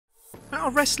Now, a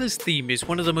wrestler's theme is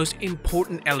one of the most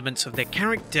important elements of their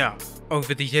character.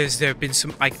 Over the years, there have been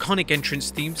some iconic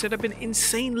entrance themes that have been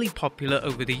insanely popular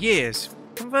over the years.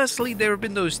 Conversely, there have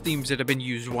been those themes that have been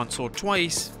used once or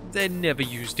twice, then never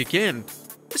used again.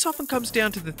 This often comes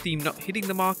down to the theme not hitting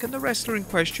the mark and the wrestler in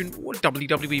question or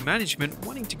WWE management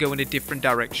wanting to go in a different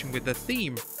direction with the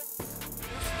theme.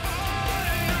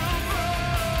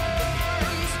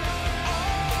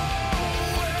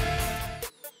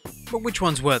 But which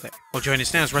ones were they? Well, join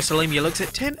us now as Wrestlelamia looks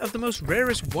at 10 of the most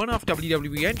rarest one-off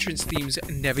WWE entrance themes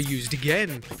never used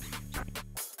again.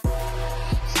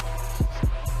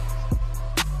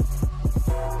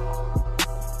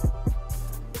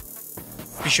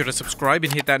 Be sure to subscribe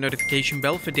and hit that notification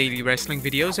bell for daily wrestling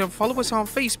videos and follow us on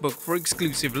Facebook for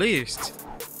exclusive lists.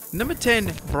 Number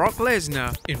 10. Brock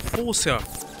Lesnar, Enforcer.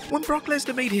 When Brock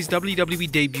Lesnar made his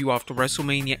WWE debut after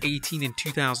WrestleMania 18 in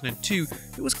 2002,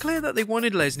 it was clear that they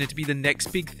wanted Lesnar to be the next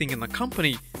big thing in the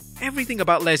company. Everything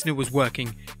about Lesnar was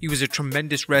working. He was a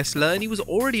tremendous wrestler and he was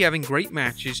already having great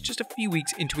matches just a few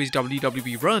weeks into his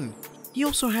WWE run. He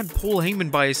also had Paul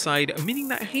Heyman by his side, meaning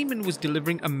that Heyman was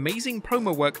delivering amazing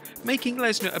promo work, making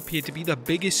Lesnar appear to be the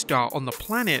biggest star on the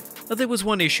planet. But there was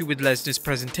one issue with Lesnar's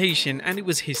presentation, and it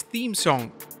was his theme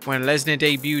song. When Lesnar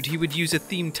debuted, he would use a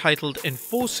theme titled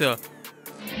Enforcer.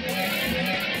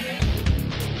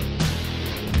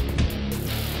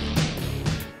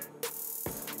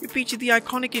 It featured the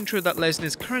iconic intro that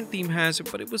Lesnar's current theme has,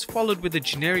 but it was followed with a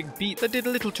generic beat that did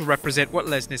little to represent what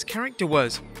Lesnar's character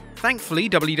was. Thankfully,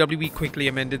 WWE quickly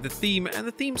amended the theme, and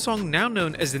the theme song, now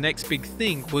known as The Next Big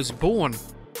Thing, was born.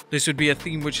 This would be a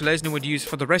theme which Lesnar would use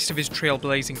for the rest of his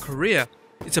trailblazing career.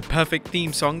 It's a perfect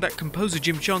theme song that composer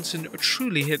Jim Johnston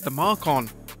truly hit the mark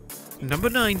on. Number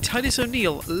 9. Titus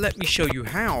O'Neil, Let Me Show You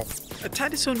How.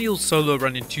 Titus O'Neil's solo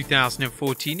run in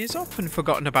 2014 is often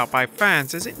forgotten about by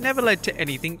fans as it never led to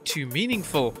anything too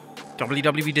meaningful.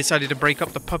 WWE decided to break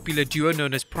up the popular duo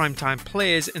known as Primetime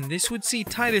Players, and this would see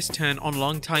Titus turn on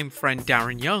longtime friend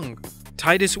Darren Young.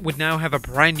 Titus would now have a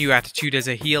brand new attitude as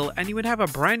a heel, and he would have a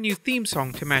brand new theme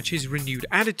song to match his renewed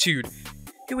attitude.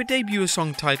 He would debut a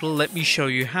song titled Let Me Show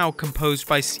You How, composed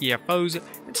by CFOs,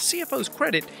 and to CFO's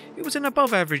credit, it was an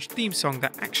above average theme song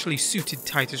that actually suited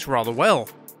Titus rather well.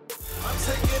 I'm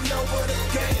taking over the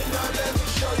game, now let me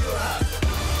show you how.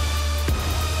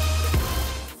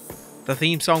 The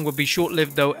theme song would be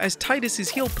short-lived though, as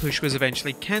Titus's heel push was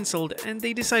eventually cancelled and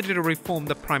they decided to reform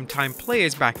the Primetime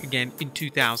Players back again in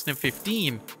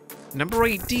 2015. Number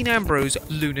 8. Dean Ambrose,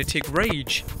 Lunatic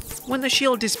Rage. When the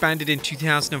Shield disbanded in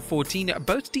 2014,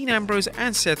 both Dean Ambrose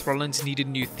and Seth Rollins needed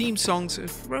new theme songs.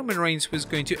 Roman Reigns was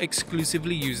going to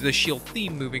exclusively use the Shield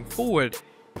theme moving forward.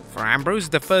 For Ambrose,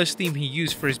 the first theme he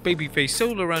used for his babyface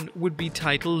solo run would be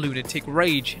titled Lunatic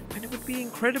Rage, and it would be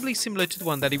incredibly similar to the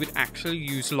one that he would actually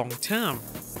use long term.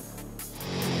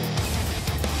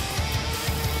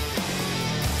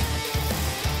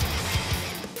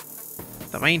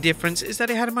 The main difference is that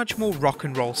it had a much more rock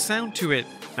and roll sound to it.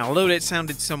 Now, although it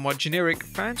sounded somewhat generic,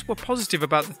 fans were positive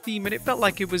about the theme and it felt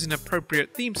like it was an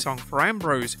appropriate theme song for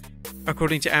Ambrose.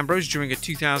 According to Ambrose, during a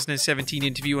 2017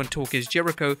 interview on Talk Is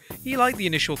Jericho, he liked the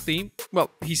initial theme.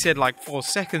 Well, he said like 4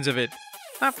 seconds of it.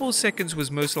 That 4 seconds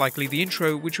was most likely the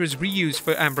intro, which was reused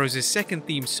for Ambrose's second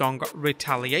theme song,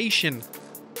 Retaliation.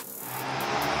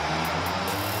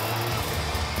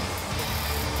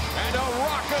 And a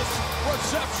raucous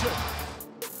reception.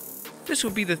 This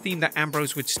would be the theme that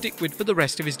Ambrose would stick with for the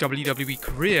rest of his WWE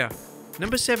career.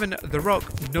 Number 7. The Rock,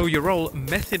 Know Your Role,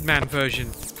 Method Man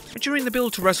version. During the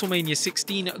build to WrestleMania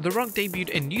 16, The Rock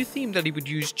debuted a new theme that he would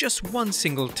use just one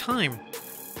single time.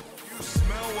 You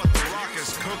smell what The Rock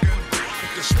is cooking. You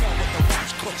can smell what The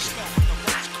Rock's cooking.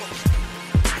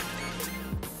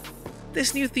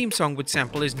 This new theme song would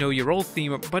sample his Know Your Role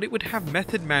theme, but it would have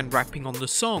Method Man rapping on the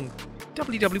song.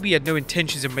 WWE had no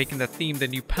intentions of making the theme the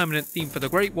new permanent theme for the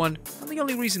Great One, and the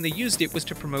only reason they used it was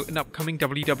to promote an upcoming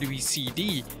WWE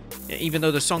CD. Even though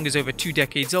the song is over 2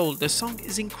 decades old, the song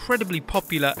is incredibly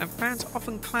popular and fans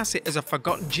often class it as a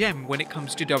forgotten gem when it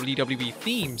comes to WWE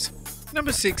themes.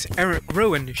 Number 6. Eric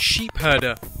Rowan, Sheep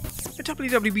Herder. The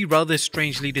WWE rather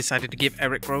strangely decided to give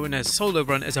Eric Rowan a solo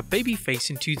run as a babyface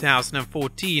in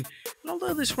 2014, and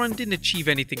although this run didn't achieve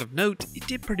anything of note, it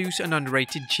did produce an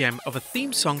underrated gem of a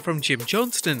theme song from Jim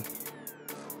Johnston.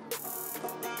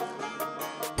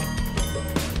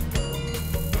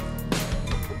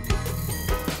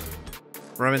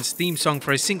 Rowan's theme song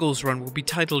for his singles run will be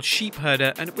titled Sheep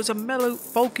Herder, and it was a mellow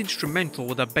folk instrumental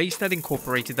with a bass that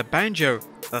incorporated the banjo.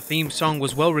 The theme song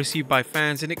was well received by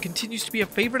fans and it continues to be a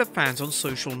favourite of fans on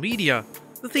social media.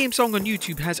 The theme song on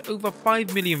YouTube has over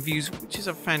 5 million views, which is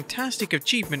a fantastic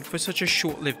achievement for such a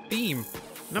short-lived theme.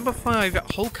 Number 5.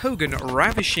 Hulk Hogan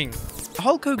Ravishing.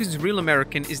 Hulk Hogan's Real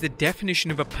American is the definition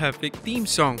of a perfect theme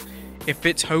song. It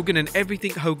fits Hogan and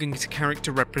everything Hogan's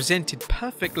character represented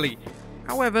perfectly.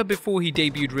 However, before he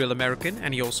debuted Real American,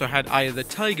 and he also had Eye of the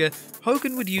Tiger,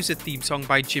 Hogan would use a theme song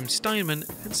by Jim Steinman,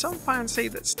 and some fans say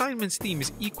that Steinman's theme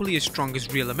is equally as strong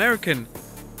as Real American.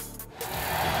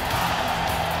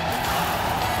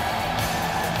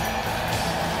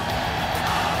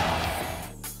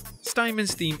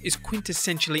 Steinman's theme is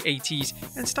quintessentially 80s,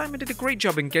 and Steinman did a great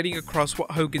job in getting across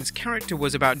what Hogan's character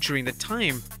was about during the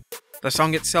time. The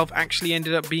song itself actually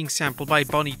ended up being sampled by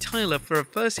Bonnie Tyler for her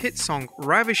first hit song,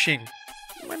 Ravishing.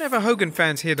 Whenever Hogan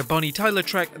fans hear the Bonnie Tyler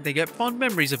track, they get fond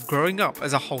memories of growing up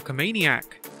as a Hulkamaniac.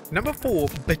 Number 4.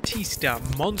 Batista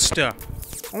Monster.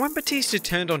 When Batista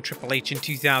turned on Triple H in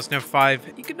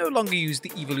 2005, he could no longer use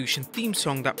the Evolution theme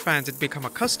song that fans had become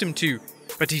accustomed to.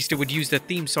 Batista would use the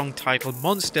theme song titled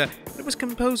Monster, and it was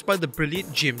composed by the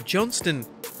brilliant Jim Johnston.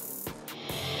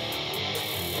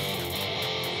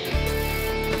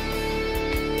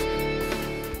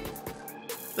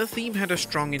 The theme had a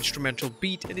strong instrumental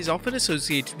beat and is often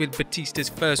associated with Batista's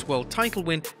first world title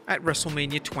win at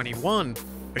WrestleMania 21.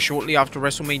 Shortly after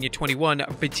WrestleMania 21,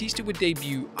 Batista would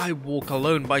debut I Walk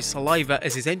Alone by Saliva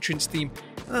as his entrance theme,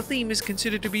 and the theme is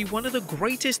considered to be one of the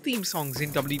greatest theme songs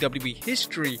in WWE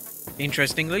history.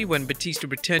 Interestingly, when Batista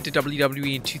returned to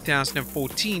WWE in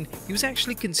 2014, he was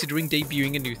actually considering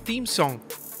debuting a new theme song.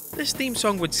 This theme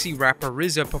song would see rapper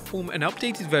RZA perform an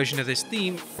updated version of this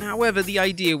theme. However, the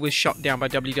idea was shot down by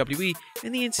WWE,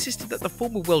 and they insisted that the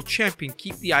former world champion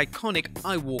keep the iconic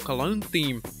I Walk Alone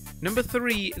theme. Number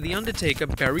 3. The Undertaker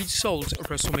Buried Souls of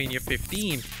WrestleMania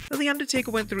 15. Now, The Undertaker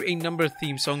went through a number of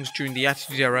theme songs during the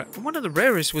Attitude Era, and one of the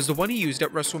rarest was the one he used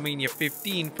at WrestleMania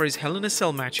 15 for his Hell in a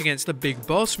Cell match against the Big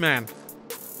Boss Man.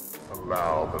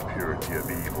 Allow the purity of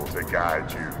evil to guide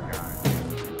you.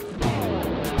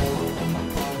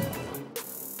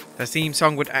 The theme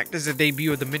song would act as a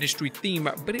debut of the Ministry theme,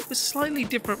 but it was slightly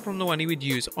different from the one he would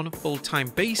use on a full-time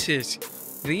basis.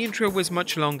 The intro was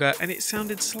much longer and it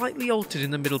sounded slightly altered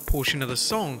in the middle portion of the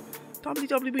song.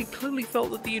 WWE clearly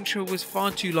felt that the intro was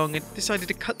far too long and decided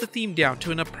to cut the theme down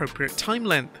to an appropriate time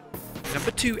length.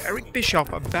 Number 2. Eric Bischoff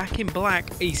Back in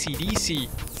Black AC/DC.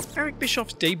 Eric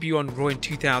Bischoff's debut on Raw in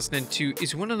 2002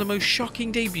 is one of the most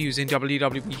shocking debuts in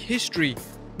WWE history.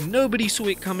 Nobody saw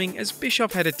it coming, as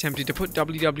Bischoff had attempted to put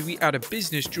WWE out of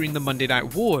business during the Monday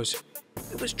Night Wars.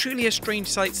 It was truly a strange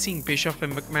sight seeing Bischoff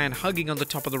and McMahon hugging on the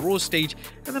top of the Raw stage,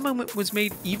 and the moment was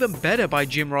made even better by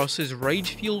Jim Ross's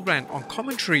rage-fueled rant on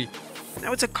commentary.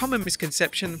 Now, it's a common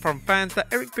misconception from fans that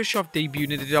Eric Bischoff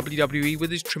debuted in the WWE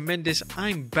with his tremendous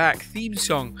I'm Back theme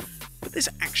song, but this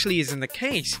actually isn't the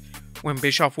case. When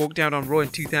Bischoff walked out on Raw in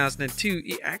 2002,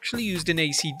 he actually used an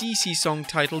AC/DC song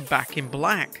titled Back in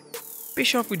Black.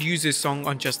 Bischoff would use this song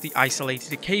on just the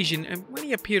isolated occasion, and when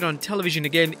he appeared on television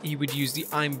again, he would use the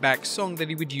I'm Back song that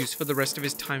he would use for the rest of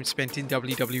his time spent in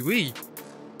WWE.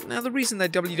 Now, the reason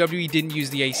that WWE didn't use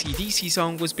the AC/DC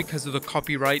song was because of the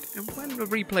copyright, and when the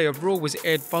replay of Raw was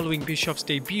aired following Bischoff's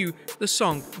debut, the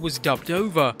song was dubbed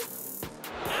over.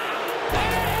 I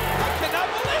cannot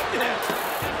believe this!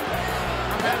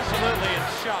 I'm absolutely in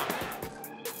shock.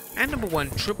 And number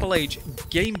 1, Triple H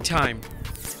Game Time.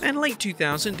 In late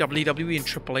 2000, WWE and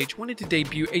Triple H wanted to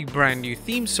debut a brand new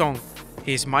theme song.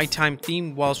 His My Time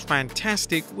theme, whilst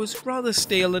fantastic, was rather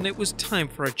stale and it was time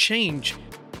for a change.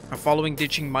 Following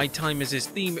ditching My Time as his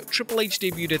theme, Triple H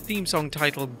debuted a theme song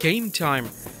titled Game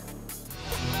Time.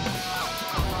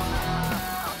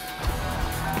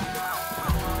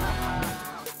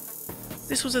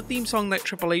 This was a theme song that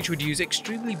Triple H would use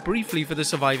extremely briefly for the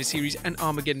Survivor Series and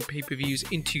Armageddon pay-per-views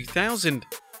in 2000.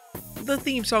 The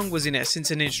theme song was in essence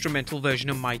an instrumental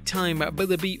version of My Time, but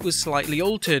the beat was slightly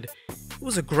altered. It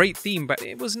was a great theme, but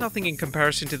it was nothing in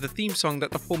comparison to the theme song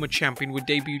that the former champion would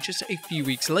debut just a few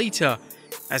weeks later.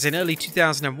 As in early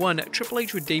 2001, Triple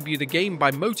H would debut The Game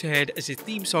by Motorhead as his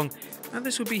theme song, and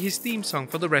this would be his theme song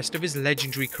for the rest of his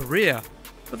legendary career.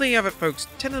 But there you have it, folks,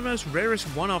 10 of the most rarest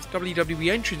one-off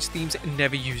WWE entrance themes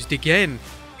never used again.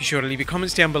 Be sure to leave your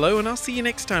comments down below, and I'll see you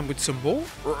next time with some more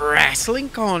wrestling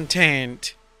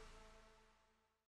content.